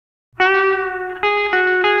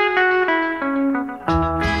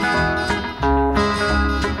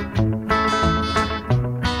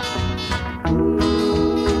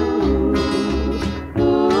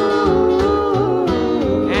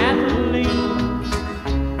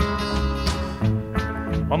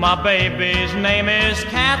my baby's name is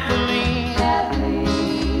Kathleen.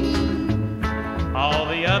 All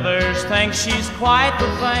the others think she's quite the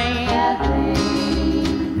thing.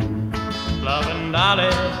 Loving Dolly,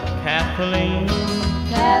 Kathleen.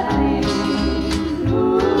 Kathleen.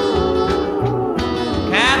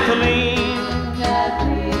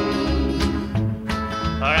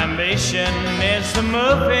 Her ambition is the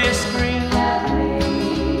movie screen.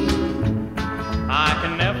 I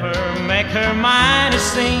can never make her mind a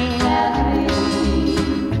scene.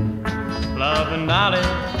 Loving Dolly,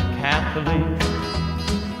 Kathleen.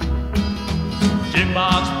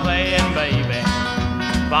 Jukebox playing, baby,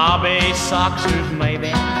 Bobby Soxers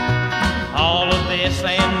maybe, all of this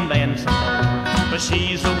and then some more. But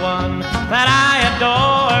she's the one that I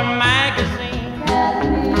adore. Magazine,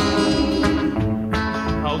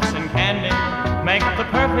 Cokes and candy make the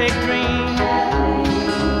perfect dream.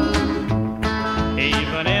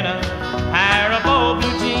 Even in a pair of old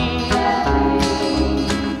blue jeans.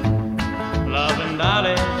 Loving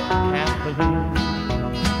Dolly, Kathleen.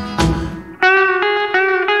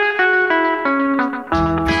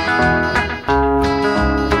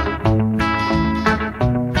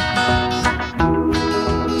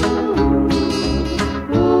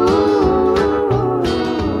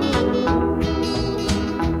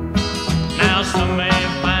 Some may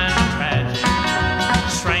find it tragic,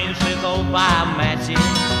 strangely though by magic,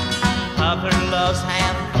 other loves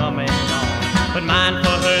have come and gone, but mine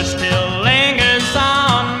for her still lingers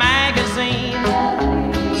on. Magazine,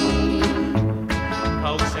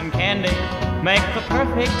 Cokes and candy make the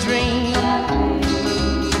perfect dream.